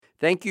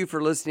Thank you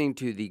for listening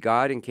to the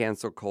God and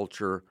Cancel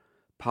Culture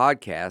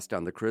podcast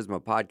on the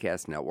Charisma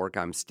Podcast Network.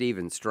 I'm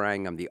Stephen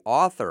Strang. I'm the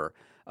author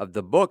of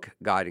the book,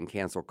 God and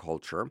Cancel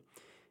Culture.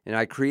 And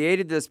I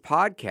created this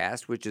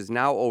podcast, which is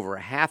now over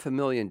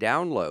 500,000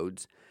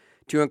 downloads,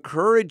 to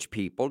encourage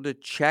people to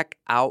check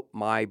out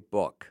my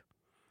book.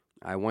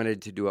 I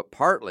wanted to do it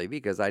partly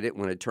because I didn't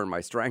want to turn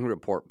my Strang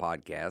Report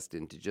podcast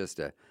into just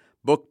a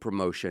book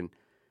promotion.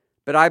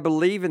 But I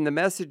believe in the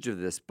message of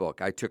this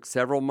book. I took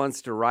several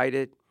months to write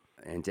it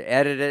and to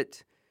edit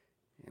it.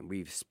 And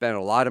we've spent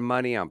a lot of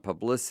money on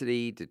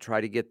publicity to try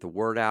to get the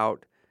word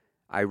out.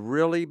 I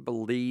really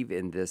believe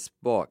in this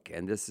book,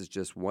 and this is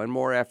just one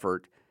more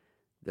effort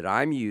that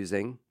I'm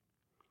using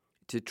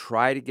to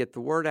try to get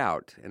the word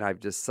out. And I've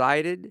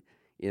decided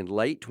in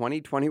late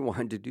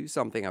 2021 to do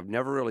something I've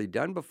never really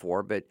done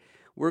before, but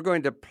we're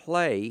going to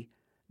play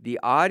the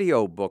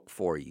audio book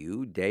for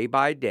you day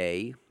by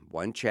day,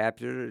 one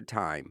chapter at a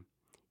time.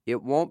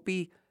 It won't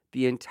be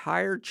the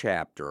entire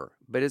chapter,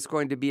 but it's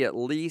going to be at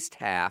least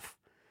half.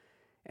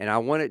 And I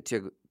want it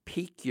to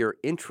pique your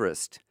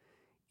interest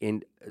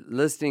in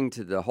listening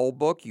to the whole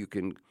book. You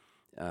can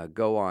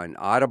go on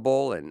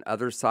Audible and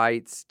other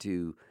sites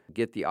to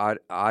get the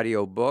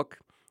audio book,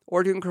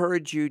 or to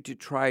encourage you to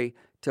try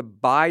to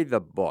buy the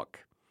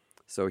book.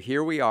 So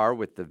here we are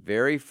with the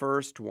very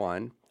first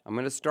one. I'm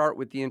going to start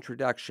with the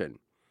introduction.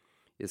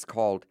 It's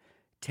called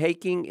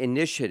Taking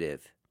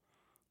Initiative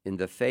in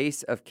the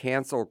Face of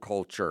Cancel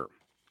Culture.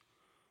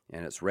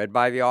 And it's read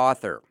by the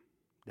author.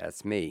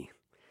 That's me.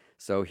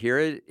 So here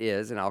it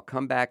is, and I'll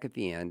come back at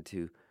the end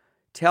to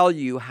tell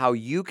you how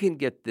you can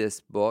get this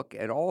book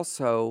and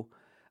also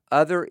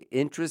other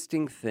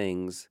interesting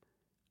things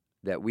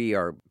that we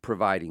are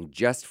providing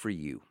just for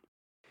you.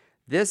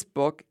 This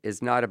book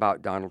is not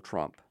about Donald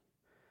Trump.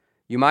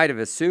 You might have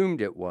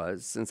assumed it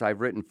was, since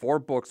I've written 4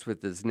 books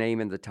with his name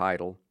in the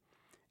title,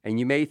 and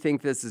you may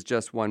think this is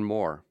just one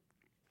more.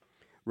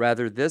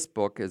 Rather, this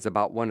book is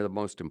about one of the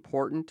most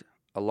important,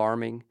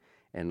 alarming,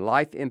 and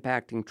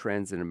life-impacting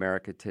trends in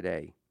America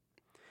today.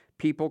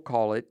 People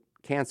call it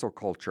cancel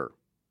culture.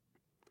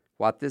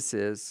 What this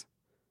is,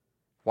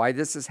 why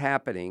this is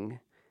happening,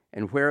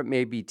 and where it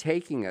may be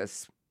taking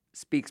us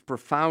speaks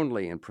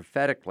profoundly and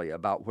prophetically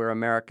about where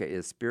America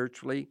is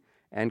spiritually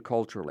and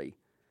culturally,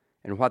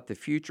 and what the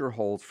future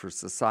holds for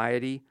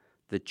society,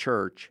 the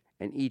church,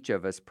 and each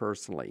of us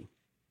personally.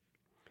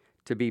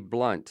 To be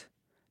blunt,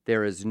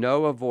 there is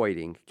no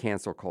avoiding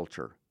cancel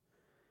culture.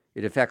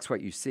 It affects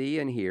what you see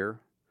and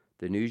hear,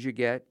 the news you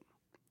get,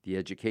 the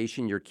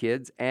education your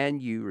kids and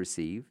you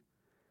receive,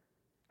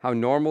 how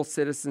normal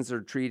citizens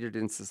are treated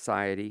in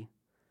society,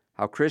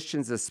 how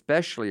Christians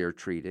especially are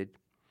treated,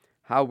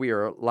 how we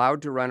are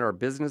allowed to run our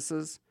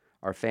businesses,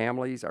 our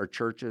families, our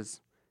churches,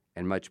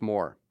 and much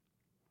more.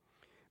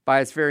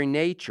 By its very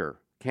nature,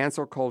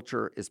 cancel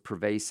culture is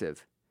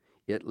pervasive.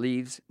 It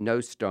leaves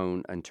no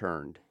stone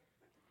unturned.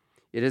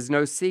 It is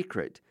no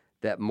secret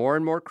that more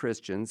and more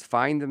Christians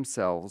find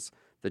themselves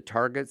the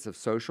targets of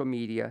social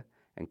media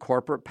and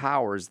corporate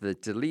powers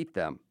that delete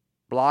them,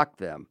 block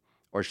them,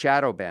 or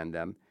shadow ban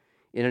them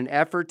in an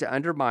effort to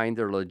undermine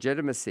their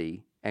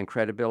legitimacy and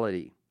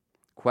credibility.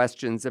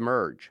 Questions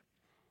emerge.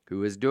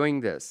 Who is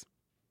doing this?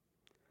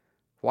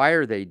 Why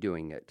are they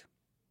doing it?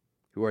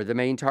 Who are the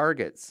main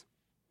targets?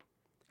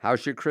 How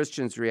should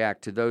Christians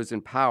react to those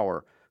in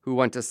power who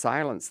want to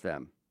silence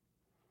them?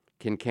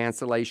 Can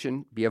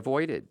cancellation be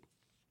avoided?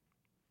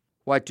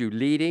 What do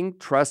leading,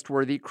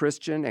 trustworthy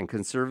Christian and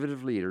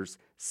conservative leaders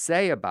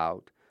say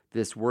about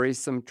this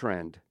worrisome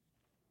trend?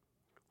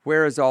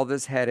 Where is all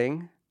this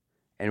heading,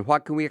 and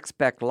what can we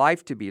expect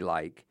life to be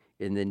like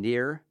in the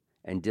near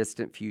and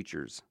distant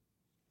futures?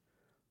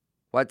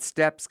 What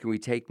steps can we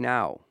take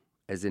now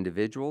as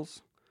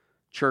individuals,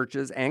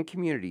 churches, and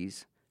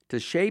communities to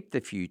shape the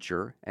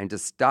future and to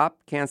stop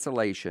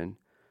cancellation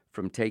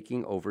from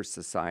taking over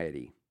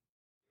society?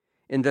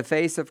 In the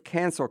face of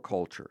cancel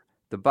culture,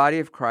 the body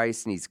of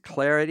Christ needs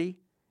clarity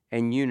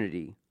and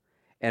unity,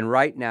 and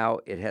right now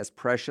it has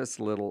precious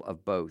little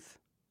of both.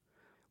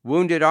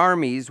 Wounded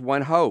armies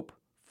want hope,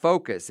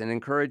 focus, and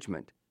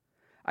encouragement.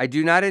 I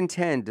do not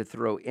intend to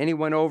throw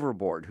anyone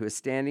overboard who is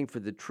standing for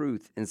the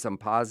truth in some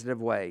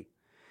positive way.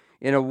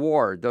 In a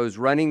war, those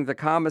running the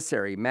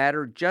commissary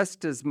matter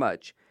just as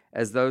much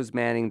as those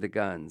manning the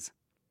guns.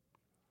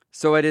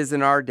 So it is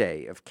in our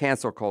day of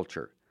cancel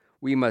culture.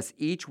 We must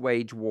each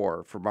wage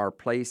war from our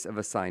place of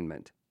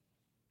assignment.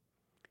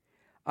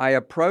 I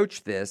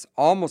approach this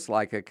almost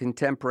like a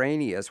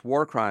contemporaneous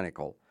war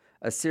chronicle,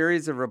 a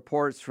series of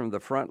reports from the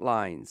front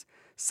lines,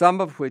 some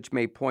of which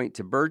may point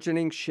to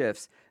burgeoning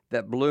shifts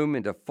that bloom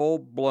into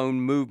full-blown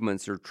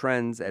movements or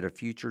trends at a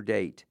future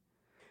date.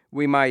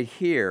 We might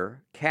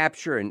here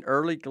capture an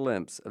early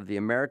glimpse of the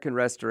American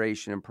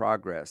Restoration in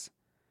progress.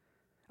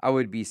 I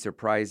would be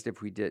surprised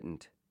if we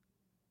didn't.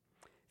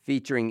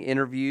 Featuring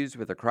interviews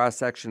with a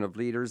cross-section of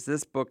leaders,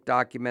 this book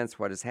documents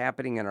what is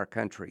happening in our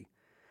country,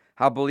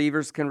 how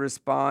believers can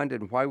respond,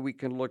 and why we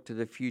can look to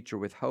the future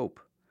with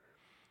hope.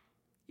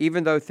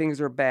 Even though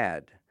things are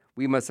bad,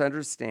 we must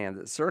understand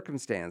that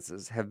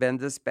circumstances have been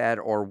this bad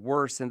or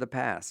worse in the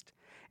past,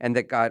 and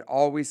that God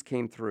always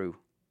came through.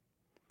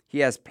 He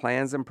has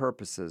plans and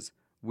purposes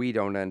we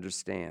don't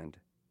understand.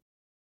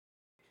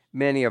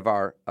 Many of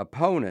our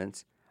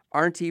opponents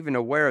aren't even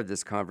aware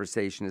this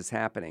conversation is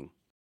happening.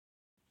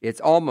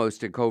 It's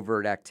almost a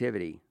covert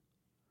activity.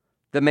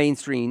 The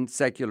mainstream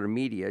secular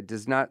media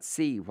does not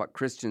see what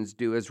Christians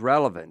do as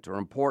relevant or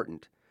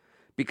important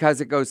because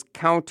it goes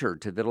counter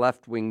to the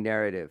left-wing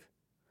narrative.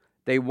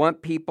 They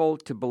want people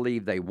to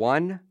believe they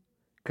won,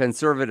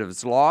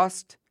 conservatives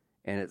lost,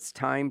 and it's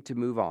time to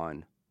move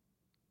on.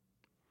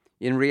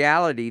 In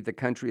reality, the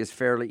country is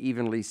fairly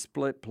evenly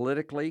split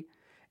politically,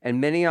 and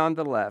many on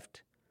the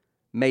left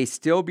may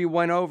still be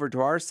won over to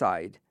our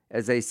side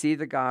as they see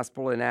the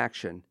gospel in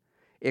action,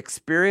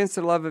 experience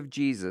the love of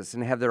Jesus,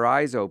 and have their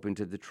eyes open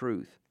to the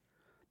truth.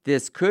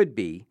 This could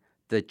be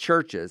the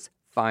church's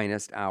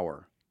finest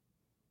hour.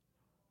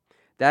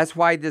 That's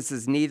why this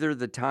is neither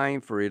the time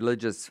for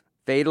religious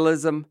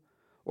fatalism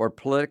or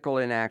political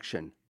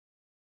inaction.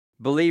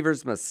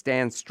 Believers must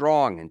stand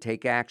strong and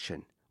take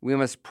action. We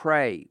must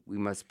pray. We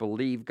must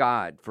believe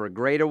God for a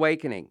great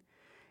awakening.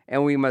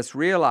 And we must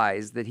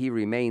realize that He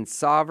remains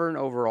sovereign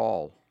over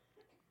all.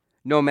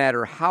 No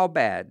matter how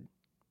bad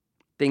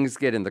things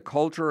get in the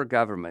culture or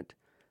government,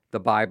 the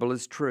Bible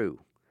is true,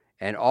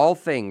 and all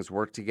things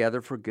work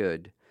together for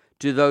good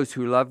to those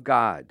who love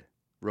God,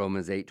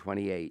 Romans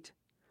 8:28.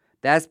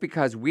 That's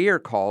because we are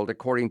called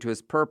according to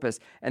His purpose,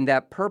 and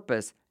that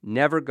purpose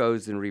never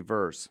goes in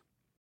reverse.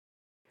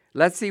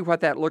 Let's see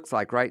what that looks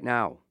like right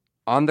now,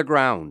 on the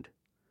ground,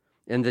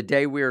 in the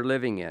day we are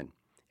living in,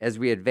 as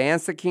we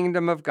advance the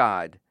kingdom of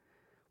God,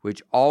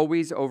 which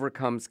always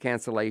overcomes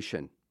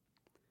cancellation.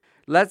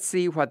 Let's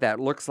see what that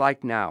looks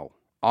like now,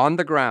 on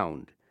the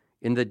ground,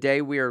 in the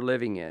day we are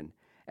living in,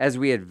 as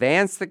we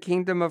advance the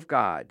kingdom of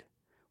God,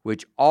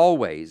 which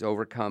always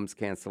overcomes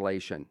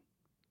cancellation.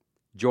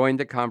 Join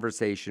the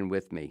conversation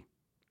with me.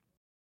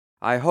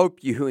 I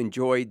hope you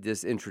enjoyed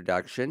this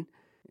introduction.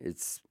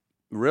 It's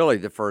really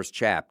the first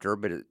chapter,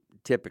 but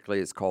typically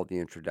it's called the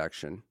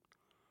introduction.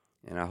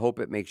 And I hope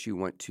it makes you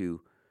want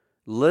to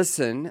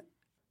listen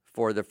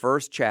for the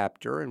first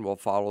chapter, and we'll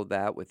follow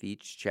that with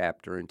each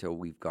chapter until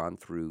we've gone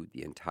through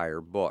the entire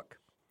book.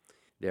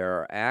 There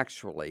are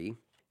actually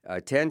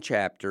 10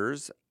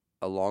 chapters,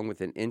 along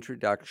with an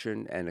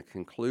introduction and a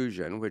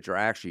conclusion, which are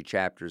actually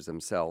chapters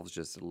themselves,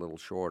 just a little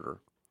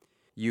shorter.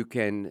 You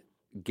can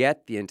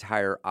get the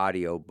entire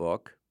audio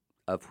book,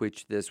 of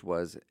which this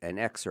was an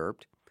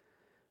excerpt,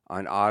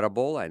 on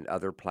Audible and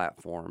other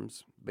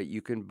platforms, but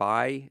you can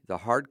buy the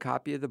hard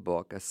copy of the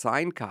book, a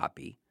signed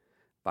copy,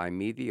 by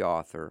me, the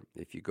author,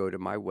 if you go to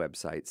my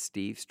website,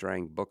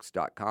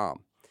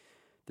 stevestrangbooks.com.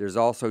 There's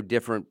also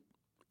different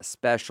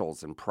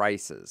specials and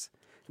prices.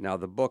 Now,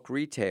 the book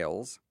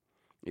retails,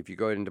 if you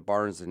go into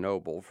Barnes &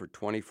 Noble, for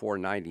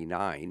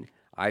 $24.99.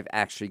 I've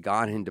actually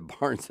gone into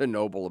Barnes &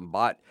 Noble and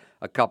bought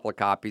a couple of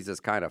copies. It's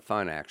kind of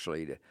fun,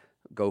 actually, to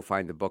go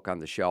find the book on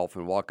the shelf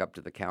and walk up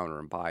to the counter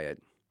and buy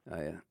it.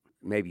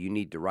 Maybe you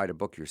need to write a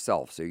book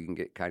yourself so you can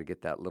get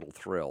that little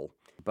thrill.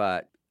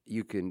 But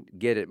you can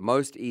get it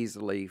most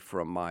easily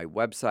from my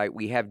website.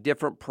 We have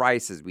different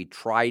prices. We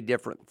try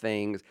different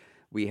things.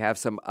 We have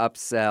some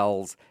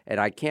upsells, and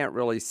I can't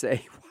really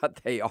say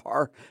what they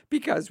are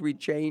because we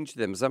change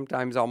them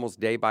sometimes almost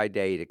day by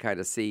day to kind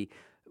of see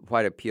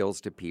what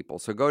appeals to people.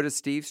 So go to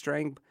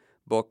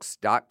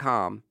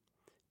stevestrangbooks.com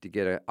to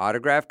get an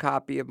autographed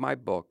copy of my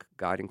book,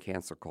 God in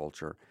Cancel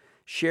Culture.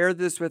 Share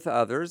this with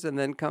others, and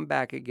then come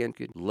back again.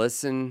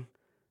 Listen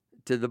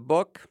to the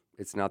book.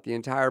 It's not the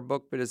entire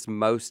book, but it's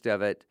most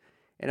of it.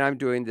 And I'm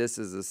doing this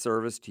as a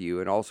service to you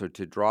and also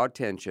to draw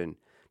attention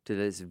to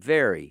this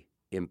very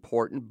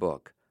important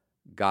book,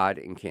 God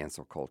in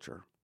Cancel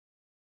Culture.